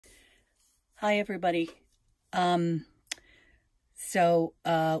Hi, everybody. Welcome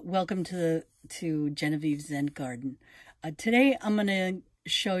to Genevieve's Zen Garden. Today, I'm going to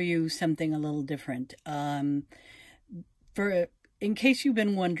show you something a little different. In case you've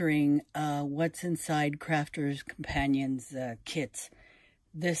been wondering what's inside Crafters Companions kits,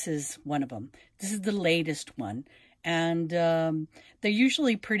 this is one of them. This is the latest one, and they're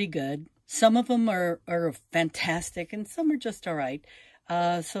usually pretty good. Some of them are fantastic, and some are just all right.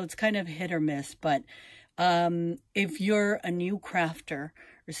 So it's kind of hit or miss, but if you're a new crafter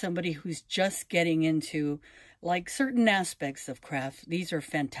or somebody who's just getting into like certain aspects of craft, these are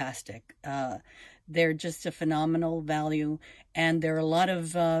fantastic. They're just a phenomenal value, and there are a lot of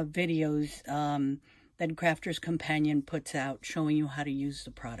videos that Crafters Companion puts out showing you how to use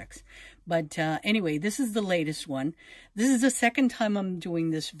the products. But anyway, this is the latest one. This is the second time I'm doing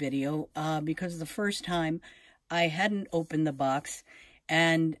this video because the first time I hadn't opened the box.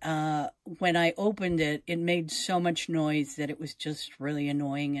 And when I opened it, it made so much noise that it was just really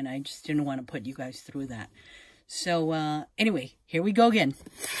annoying, and I just didn't want to put you guys through that. So anyway, here we go again.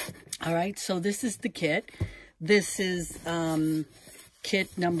 All right, so this is the kit. This is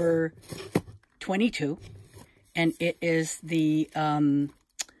kit number 22, and it is the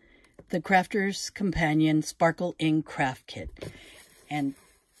Crafters Companion Sparkle Ink Craft Kit. And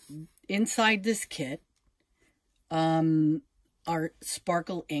inside this kit, are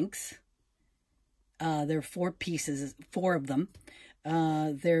sparkle inks. There are 4 pieces, 4 of them.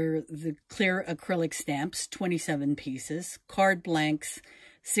 They're the clear acrylic stamps, 27 pieces, card blanks,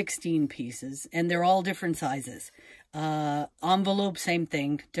 16 pieces, and they're all different sizes. Envelope, same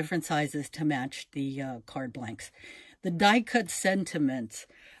thing, different sizes to match the card blanks. The die cut sentiments,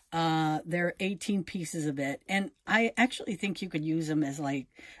 there are 18 pieces of it, and I actually think you could use them as like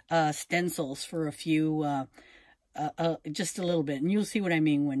stencils for a few just a little bit, and you'll see what I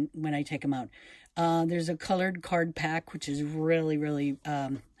mean when I take them out. There's a colored card pack, which is really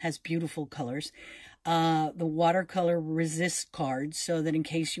has beautiful colors. The watercolor resist cards, so that in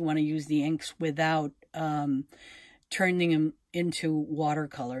case you want to use the inks without turning them into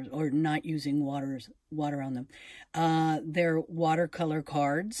watercolors or not using water on them. They're watercolor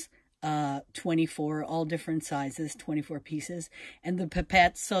cards. 24, all different sizes, 24 pieces, and the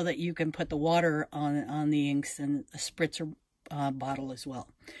pipettes so that you can put the water on the inks, and a spritzer bottle as well.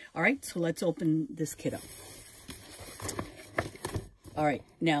 All right, so let's open this kit up. All right,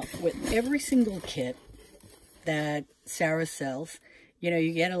 now with every single kit that Sarah sells, you know,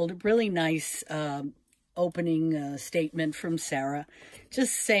 you get a really nice opening statement from Sarah,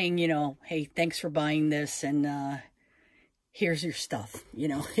 just saying, you know, hey, thanks for buying this, and here's your stuff, you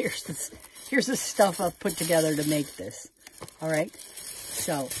know, here's the stuff I've put together to make this. All right.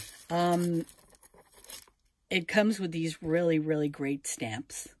 So, it comes with these really great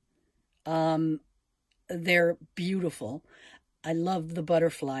stamps. They're beautiful. I love the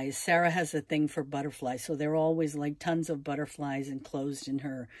butterflies. Sarah has a thing for butterflies. So they're always like tons of butterflies enclosed in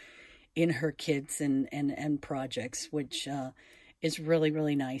her kits and projects, which, is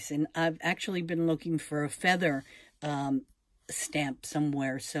really nice. And I've actually been looking for a feather, stamp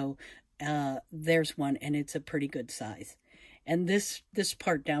somewhere, so there's one, and it's a pretty good size. And this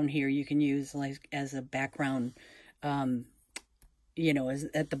part down here you can use like as a background, you know, as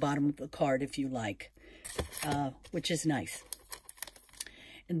at the bottom of the card if you like, which is nice.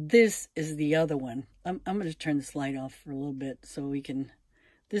 And this is the other one. I'm going to turn this light off for a little bit so we can.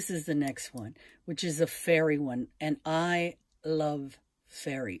 This is the next one, which is a fairy one, and I love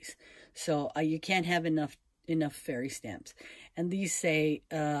fairies, so you can't have enough fairy stamps. And these say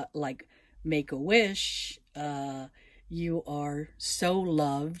like, make a wish, you are so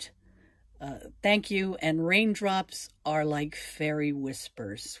loved, thank you, and raindrops are like fairy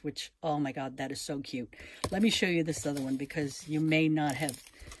whispers, which, oh my god, that is so cute. Let me show you this other one, because you may not have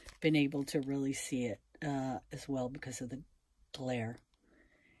been able to really see it as well because of the glare.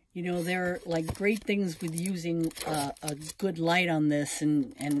 You know, there are like great things with using a good light on this,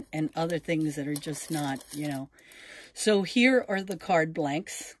 and other things that are just not, you know. So here are the card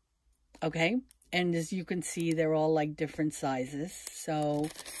blanks, okay? And as you can see, they're all like different sizes, so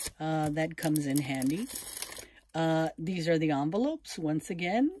that comes in handy. These are the envelopes, once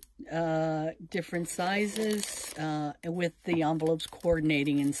again, different sizes, with the envelopes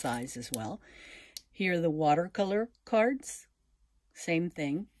coordinating in size as well. Here are the watercolor cards, same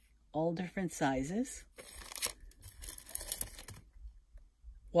thing, all different sizes.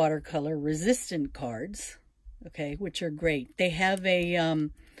 Watercolor resistant cards, okay, which are great. They have a,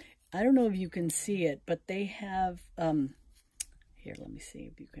 I don't know if you can see it, but they have, here, let me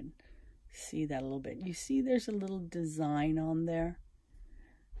see if you can see that a little bit. You see there's a little design on there.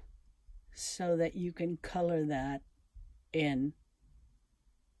 So so that you can color that in.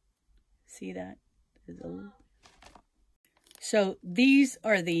 See that? So these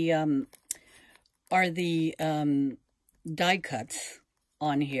are the die cuts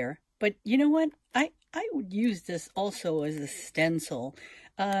on here. But you know what? I would use this also as a stencil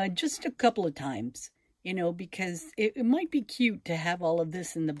just a couple of times, you know, because it might be cute to have all of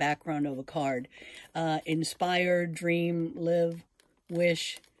this in the background of a card. Inspire, dream, live,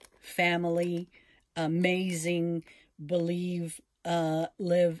 wish, family, amazing, believe,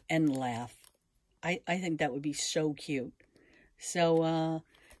 live, and laugh. I think that would be so cute. So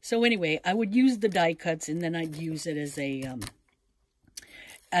anyway, I would use the die cuts, and then I'd use it as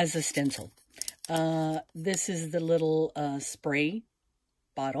a stencil. This is the little spray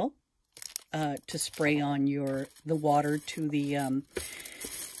bottle to spray on the water to the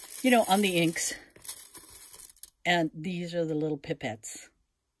you know, on the inks. And these are the little pipettes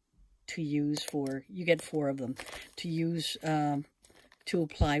to use for, you get 4 of them, to use to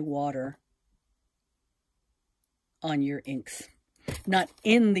apply water on your inks. Not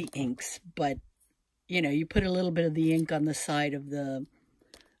in the inks, but, you know, you put a little bit of the ink on the side of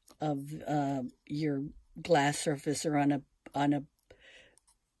your glass surface, or on a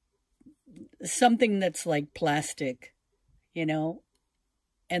something that's like plastic, you know,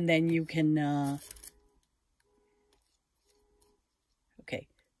 and then you can, okay,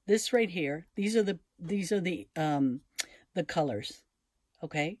 this right here, these are the colors,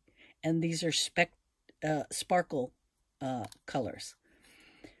 okay, and these are sparkle colors.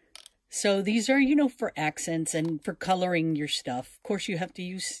 So these are, you know, for accents and for coloring your stuff. Of course, you have to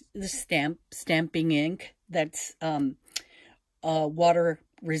use the stamping ink that's water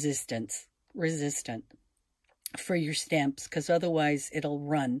resistant for your stamps, because otherwise it'll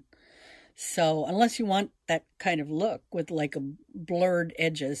run. So unless you want that kind of look with like a blurred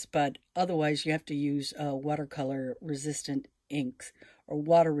edges, but otherwise you have to use watercolor resistant inks or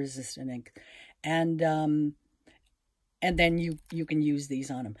water resistant ink. And then you can use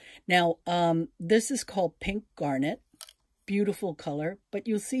these on them. Now, this is called Pink Garnet. Beautiful color. But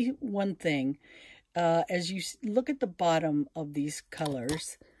you'll see one thing. As you look at the bottom of these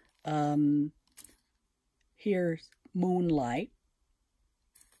colors, here's Moonlight.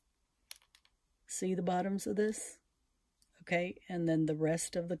 See the bottoms of this? Okay, and then the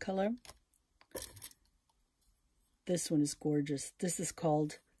rest of the color. This one is gorgeous. This is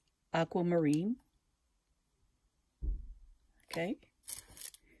called Aquamarine. Okay,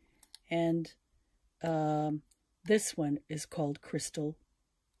 and this one is called Crystal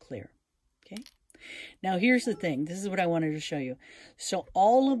Clear. Okay, now here's the thing. This is what I wanted to show you. So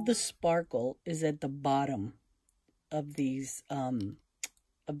all of the sparkle is at the bottom of these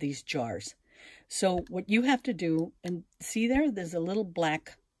jars. So what you have to do, and see there's a little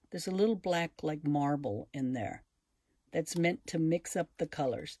black like marble in there that's meant to mix up the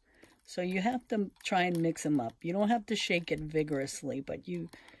colors. So you have to try and mix them up. You don't have to shake it vigorously, but you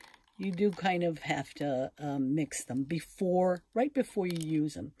do kind of have to mix them right before you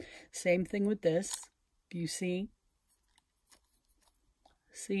use them. Same thing with this. You see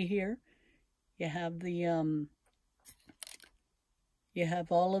here, you have the you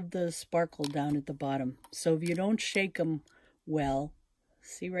have all of the sparkle down at the bottom. So if you don't shake them well,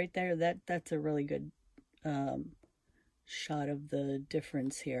 see right there, that's a really good shot of the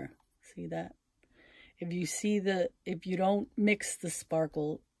difference here. See that? If you don't mix the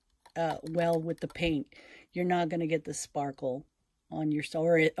sparkle well with the paint, you're not going to get the sparkle on your,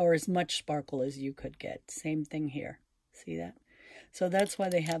 or as much sparkle as you could get. Same thing here. See that? So that's why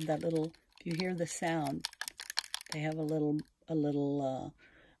they have that little, if you hear the sound, they have a little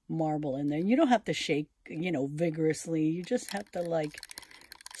marble in there. You don't have to shake, you know, vigorously. You just have to like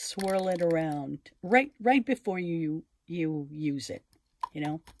swirl it around right before you use it, you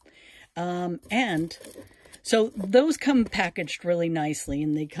know. And so those come packaged really nicely,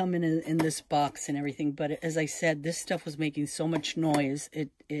 and they come in this box and everything. But as I said, this stuff was making so much noise. There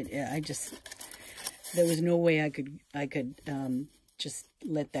was no way I could just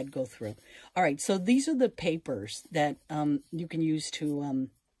let that go through. All right, so these are the papers that you can use to,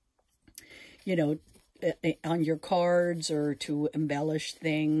 you know, on your cards, or to embellish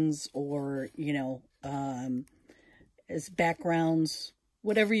things, or, you know, as backgrounds,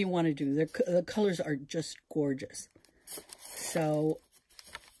 whatever you want to do. The colors are just gorgeous. So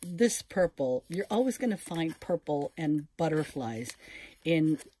this purple, you're always going to find purple and butterflies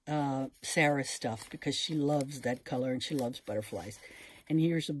in Sarah's stuff, because she loves that color and she loves butterflies. And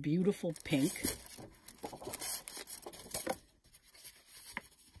here's a beautiful pink.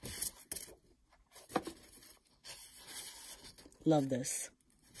 Love this.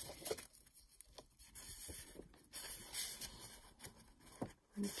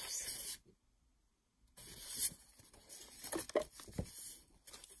 Oops.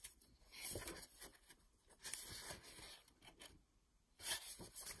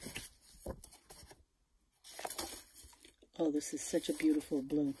 Oh, this is such a beautiful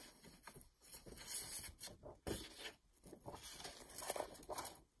blue.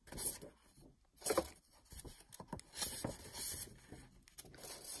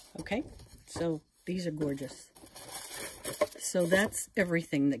 Okay, so these are gorgeous. So that's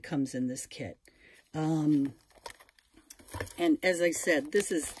everything that comes in this kit. And as I said,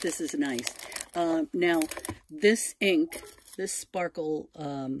 this is nice. Now, this ink, this sparkle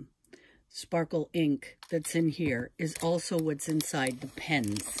ink that's in here is also what's inside the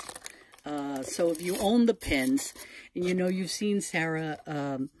pens. So if you own the pens, and you know you've seen Sarah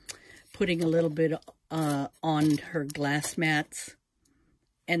putting a little bit on her glass mats,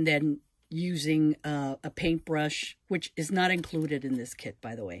 and then using a paintbrush, which is not included in this kit,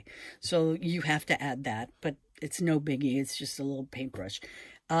 by the way. So you have to add that, but it's no biggie. It's just a little paintbrush.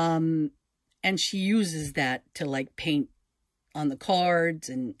 And she uses that to like paint on the cards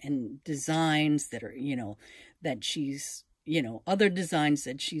and designs that are, you know, that she's, you know, other designs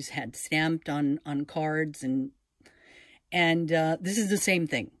that she's had stamped on cards. And this is the same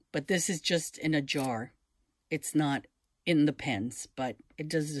thing, but this is just in a jar. It's not in the pens, but it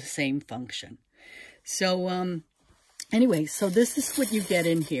does the same function. So, anyway, so this is what you get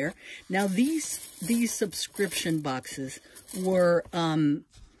in here. Now, these subscription boxes were,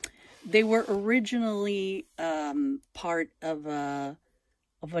 they were originally part of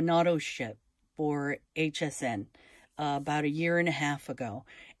an auto ship for HSN about 1.5 years ago.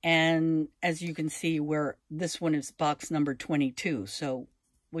 And as you can see, this one is box number 22. So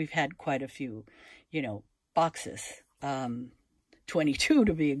we've had quite a few, you know, boxes, 22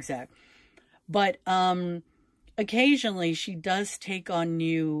 to be exact. But occasionally she does take on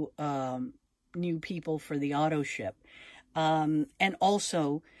new people for the auto ship. And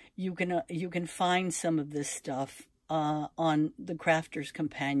also you can find some of this stuff on the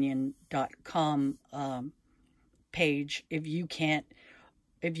crafterscompanion.com page if you can't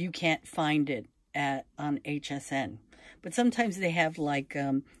find it on HSN. But sometimes they have like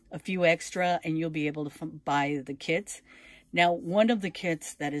a few extra, and you'll be able to buy the kits. Now, one of the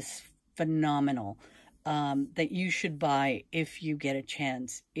kits that is phenomenal that you should buy if you get a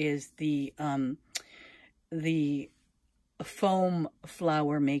chance is the foam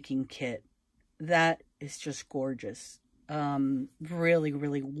flower making kit. That is just gorgeous. Really,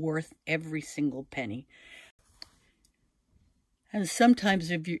 really worth every single penny. And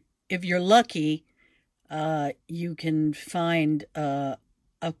sometimes if you're lucky, you can find a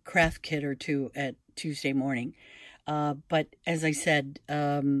craft kit or two at Tuesday Morning. But as I said,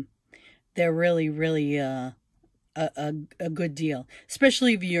 they're really, really a good deal,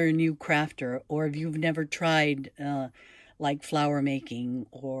 especially if you're a new crafter or if you've never tried like flower making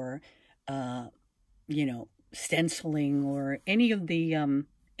or you know, stenciling or any of the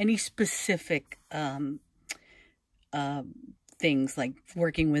any specific things like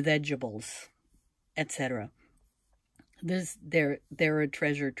working with edgeables, etc. They're a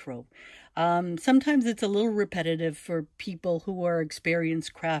treasure trove. Sometimes it's a little repetitive for people who are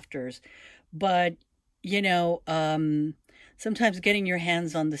experienced crafters, but you know, sometimes getting your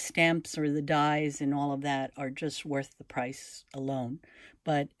hands on the stamps or the dies and all of that are just worth the price alone.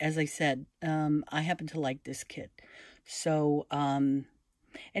 But as I said, I happen to like this kit. So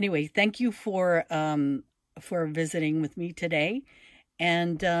anyway, thank you for visiting with me today.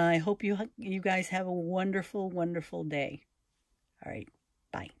 And I hope you guys have a wonderful, wonderful day. All right.